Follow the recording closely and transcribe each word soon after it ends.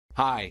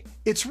Hi,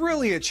 it's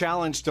really a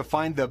challenge to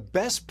find the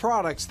best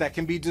products that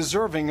can be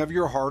deserving of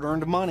your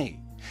hard-earned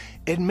money.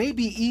 It may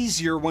be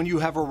easier when you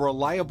have a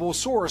reliable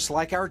source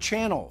like our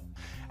channel.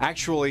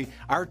 Actually,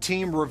 our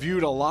team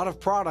reviewed a lot of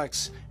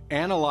products,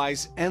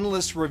 analyzed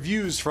endless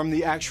reviews from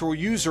the actual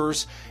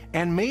users,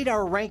 and made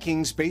our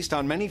rankings based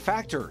on many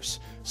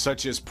factors,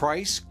 such as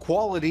price,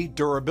 quality,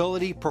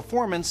 durability,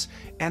 performance,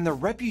 and the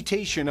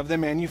reputation of the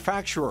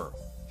manufacturer.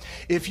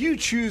 If you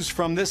choose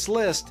from this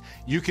list,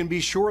 you can be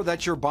sure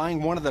that you're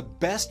buying one of the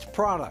best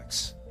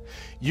products.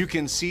 You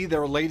can see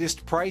their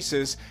latest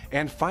prices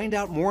and find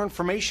out more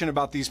information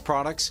about these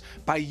products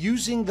by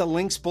using the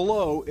links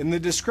below in the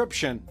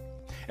description.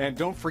 And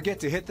don't forget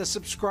to hit the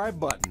subscribe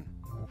button.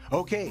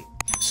 Okay,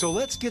 so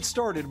let's get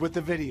started with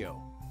the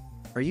video.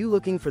 Are you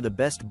looking for the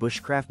best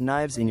bushcraft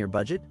knives in your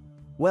budget?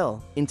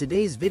 Well, in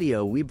today's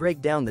video we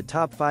break down the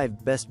top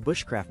 5 best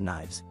bushcraft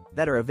knives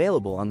that are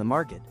available on the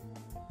market.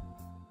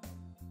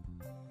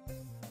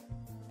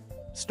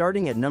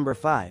 Starting at number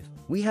 5,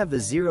 we have the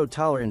Zero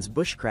Tolerance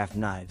Bushcraft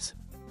Knives.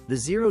 The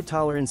Zero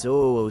Tolerance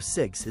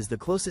 0006 is the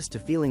closest to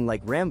feeling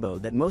like Rambo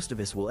that most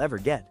of us will ever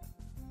get.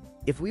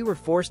 If we were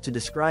forced to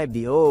describe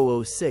the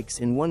 0006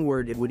 in one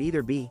word, it would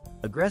either be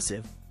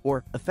aggressive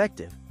or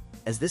effective,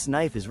 as this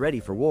knife is ready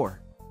for war.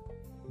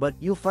 But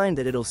you'll find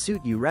that it'll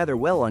suit you rather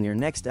well on your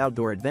next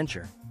outdoor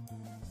adventure.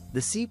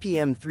 The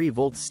CPM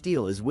 3V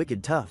steel is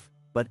wicked tough,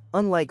 but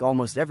unlike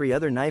almost every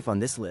other knife on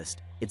this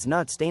list, it's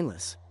not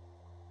stainless.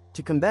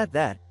 To combat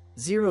that,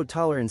 Zero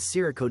Tolerance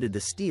Cerakoted the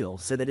steel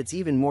so that it's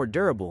even more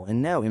durable and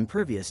now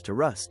impervious to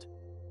rust.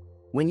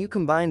 When you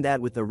combine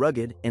that with the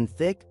rugged and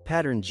thick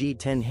pattern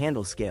G10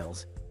 handle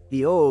scales,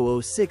 the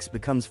 0006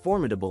 becomes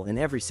formidable in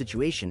every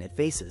situation it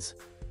faces.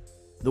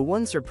 The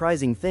one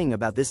surprising thing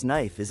about this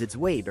knife is its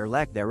weight or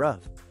lack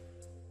thereof.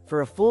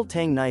 For a full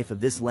tang knife of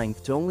this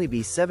length to only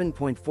be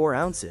 7.4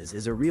 ounces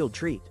is a real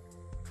treat.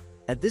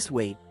 At this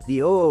weight, the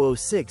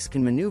 0006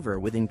 can maneuver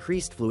with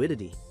increased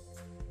fluidity.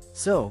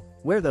 So,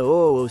 where the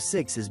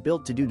 0006 is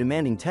built to do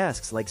demanding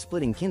tasks like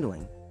splitting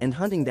kindling and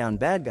hunting down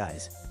bad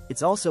guys,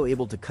 it's also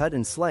able to cut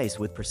and slice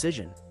with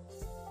precision.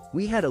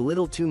 We had a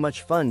little too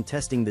much fun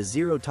testing the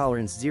Zero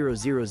Tolerance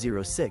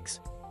 0006,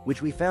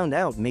 which we found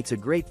out makes a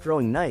great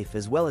throwing knife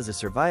as well as a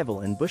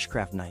survival and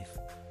bushcraft knife.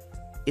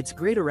 It's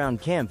great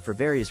around camp for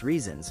various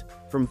reasons,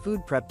 from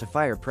food prep to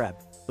fire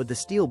prep, but the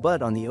steel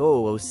butt on the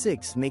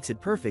 0006 makes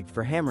it perfect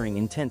for hammering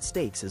intense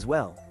steaks as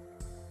well.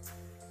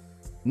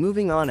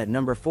 Moving on at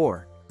number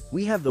 4.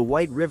 We have the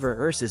White River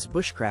Ursus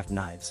Bushcraft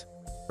Knives.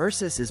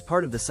 Ursus is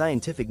part of the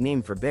scientific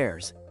name for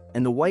bears,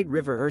 and the White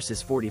River Ursus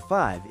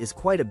 45 is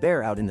quite a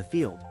bear out in the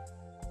field.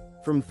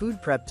 From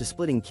food prep to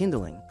splitting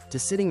kindling, to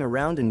sitting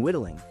around and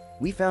whittling,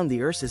 we found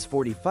the Ursus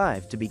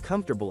 45 to be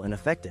comfortable and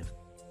effective.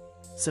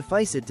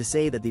 Suffice it to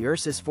say that the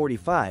Ursus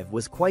 45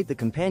 was quite the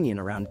companion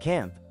around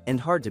camp,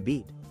 and hard to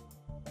beat.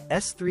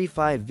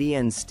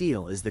 S35VN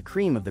steel is the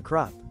cream of the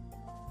crop.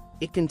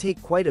 It can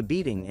take quite a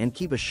beating and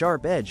keep a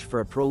sharp edge for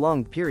a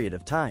prolonged period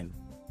of time.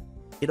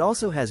 It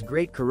also has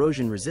great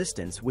corrosion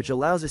resistance, which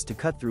allows us to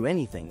cut through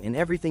anything and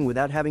everything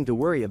without having to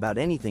worry about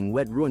anything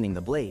wet ruining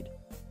the blade.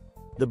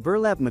 The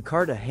burlap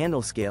micarta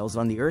handle scales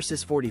on the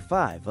Ursus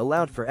 45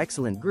 allowed for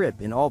excellent grip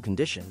in all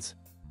conditions.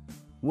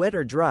 Wet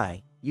or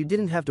dry, you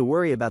didn't have to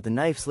worry about the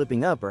knife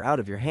slipping up or out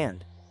of your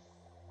hand.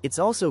 It's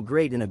also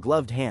great in a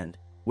gloved hand,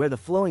 where the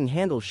flowing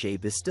handle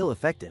shape is still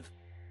effective.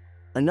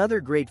 Another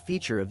great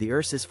feature of the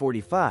Ursus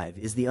 45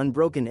 is the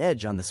unbroken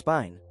edge on the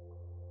spine.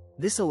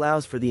 This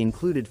allows for the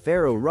included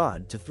ferro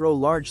rod to throw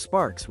large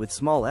sparks with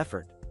small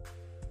effort.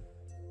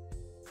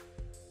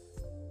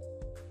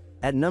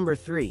 At number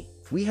 3,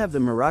 we have the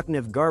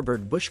Morakniv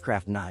Garberg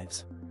Bushcraft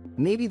Knives.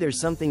 Maybe there's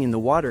something in the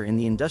water in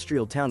the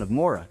industrial town of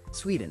Mora,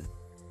 Sweden,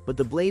 but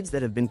the blades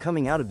that have been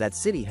coming out of that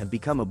city have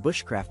become a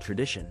bushcraft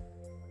tradition.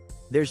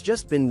 There's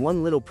just been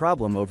one little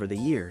problem over the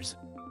years.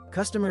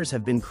 Customers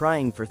have been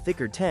crying for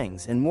thicker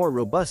tangs and more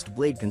robust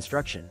blade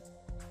construction.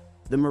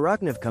 The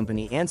Morakniv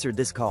company answered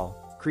this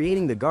call,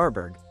 creating the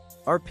Garberg,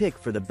 our pick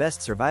for the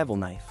best survival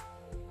knife.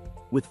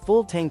 With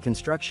full tang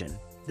construction,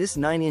 this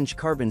 9-inch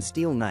carbon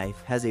steel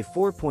knife has a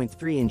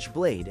 4.3-inch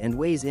blade and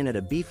weighs in at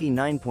a beefy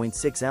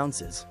 9.6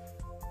 ounces.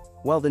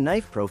 While the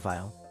knife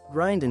profile,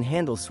 grind and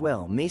handle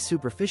swell may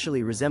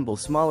superficially resemble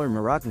smaller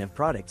Morakniv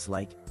products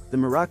like the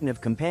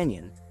Morakniv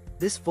Companion,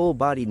 this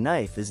full-bodied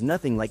knife is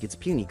nothing like its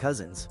puny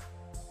cousins.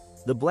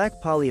 The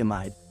black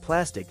polyamide,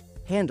 plastic,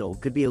 handle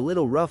could be a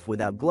little rough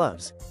without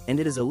gloves, and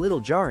it is a little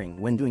jarring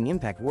when doing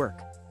impact work.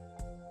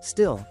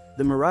 Still,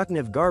 the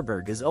Morakniv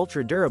Garberg is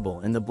ultra-durable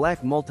and the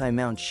black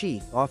multi-mount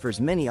sheath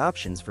offers many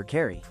options for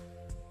carry.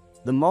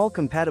 The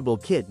MAL-compatible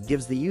kit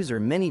gives the user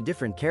many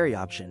different carry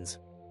options.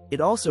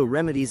 It also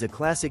remedies a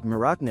classic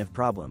Morakniv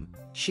problem,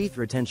 sheath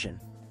retention.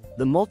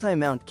 The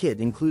multi-mount kit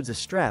includes a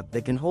strap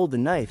that can hold the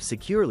knife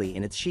securely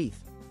in its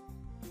sheath.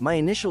 My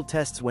initial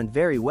tests went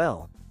very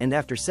well, and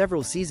after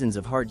several seasons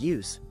of hard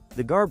use,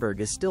 the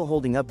Garberg is still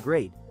holding up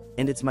great,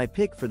 and it's my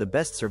pick for the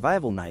best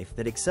survival knife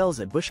that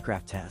excels at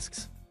bushcraft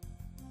tasks.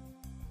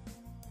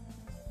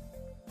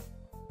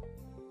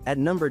 At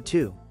number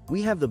 2,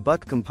 We have the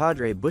Buck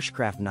Compadre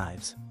Bushcraft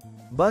Knives.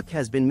 Buck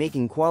has been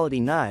making quality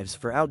knives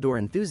for outdoor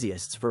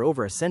enthusiasts for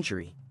over a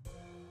century.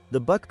 The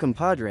Buck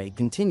Compadre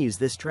continues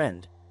this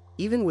trend.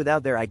 Even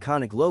without their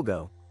iconic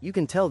logo, you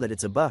can tell that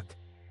it's a Buck.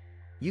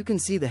 You can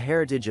see the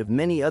heritage of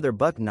many other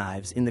Buck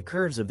knives in the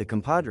curves of the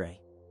Compadre.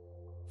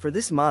 For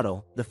this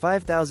model, the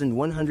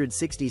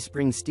 5160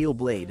 spring steel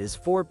blade is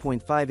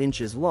 4.5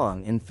 inches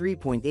long and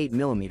 3.8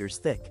 millimeters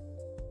thick.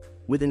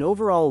 With an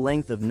overall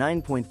length of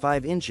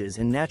 9.5 inches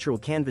and natural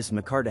canvas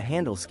micarta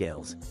handle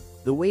scales,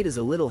 the weight is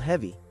a little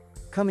heavy,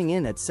 coming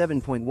in at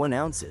 7.1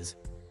 ounces,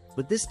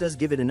 but this does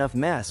give it enough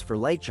mass for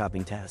light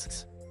chopping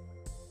tasks.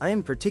 I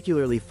am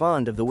particularly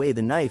fond of the way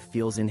the knife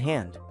feels in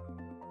hand.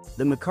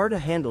 The micarta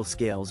handle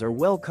scales are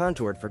well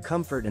contoured for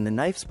comfort, and the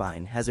knife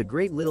spine has a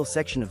great little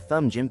section of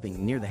thumb jimping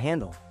near the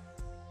handle.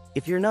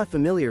 If you're not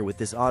familiar with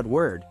this odd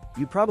word,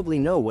 you probably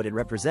know what it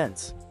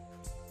represents.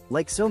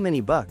 Like so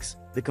many Bucks,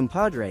 the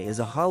Compadre is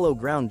a hollow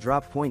ground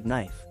drop point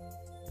knife.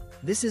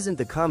 This isn't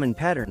the common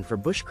pattern for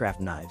bushcraft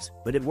knives,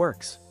 but it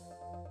works.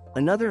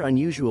 Another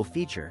unusual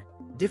feature,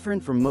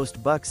 different from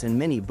most Bucks and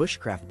many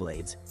bushcraft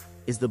blades,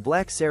 is the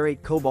black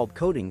cerate cobalt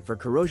coating for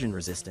corrosion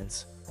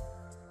resistance.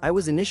 I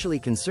was initially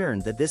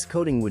concerned that this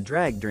coating would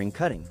drag during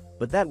cutting,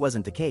 but that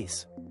wasn't the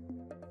case.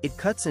 It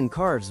cuts and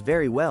carves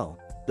very well,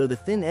 though the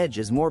thin edge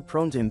is more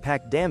prone to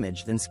impact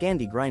damage than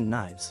Scandi grind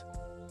knives.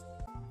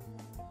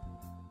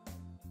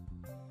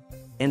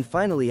 And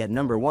finally at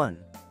number 1,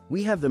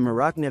 we have the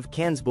Morakniv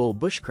Kansbol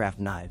Bushcraft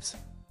Knives.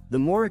 The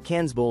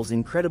Kansbol's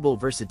incredible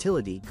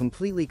versatility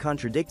completely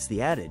contradicts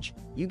the adage,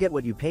 you get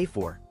what you pay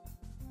for.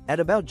 At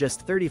about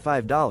just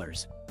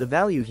 $35, the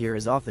value here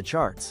is off the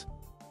charts.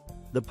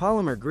 The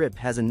polymer grip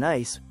has a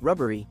nice,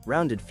 rubbery,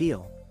 rounded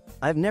feel.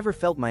 I've never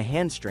felt my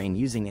hand strain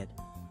using it,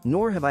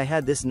 nor have I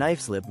had this knife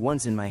slip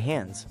once in my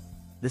hands.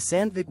 The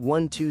Sandvik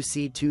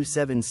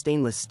 12C27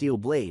 stainless steel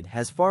blade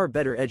has far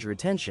better edge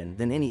retention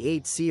than any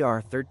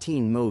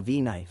 8CR13 Mo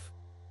V knife.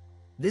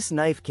 This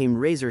knife came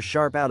razor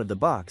sharp out of the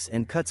box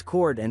and cuts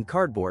cord and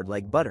cardboard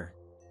like butter.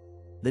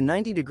 The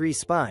 90-degree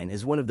spine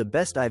is one of the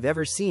best I've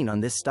ever seen on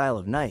this style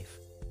of knife.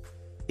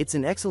 It's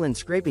an excellent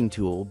scraping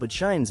tool but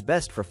shines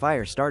best for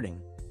fire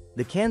starting.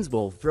 The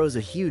Kansbol throws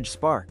a huge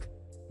spark.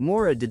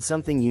 Mora did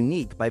something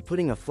unique by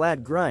putting a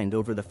flat grind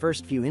over the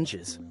first few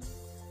inches.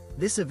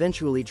 This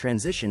eventually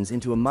transitions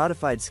into a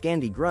modified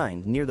Scandi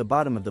grind near the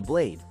bottom of the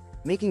blade,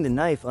 making the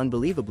knife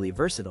unbelievably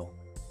versatile.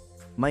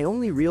 My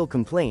only real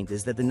complaint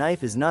is that the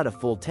knife is not a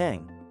full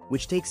tang,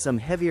 which takes some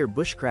heavier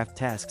bushcraft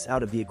tasks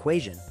out of the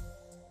equation.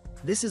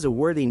 This is a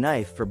worthy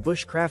knife for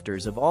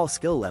bushcrafters of all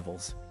skill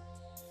levels.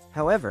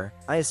 However,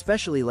 I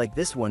especially like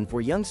this one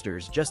for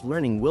youngsters just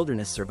learning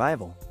wilderness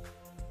survival.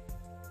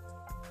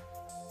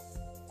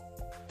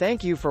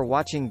 Thank you for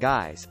watching,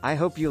 guys. I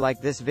hope you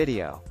like this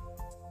video.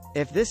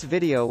 If this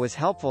video was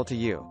helpful to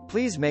you,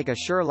 please make a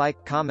sure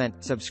like,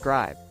 comment,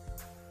 subscribe.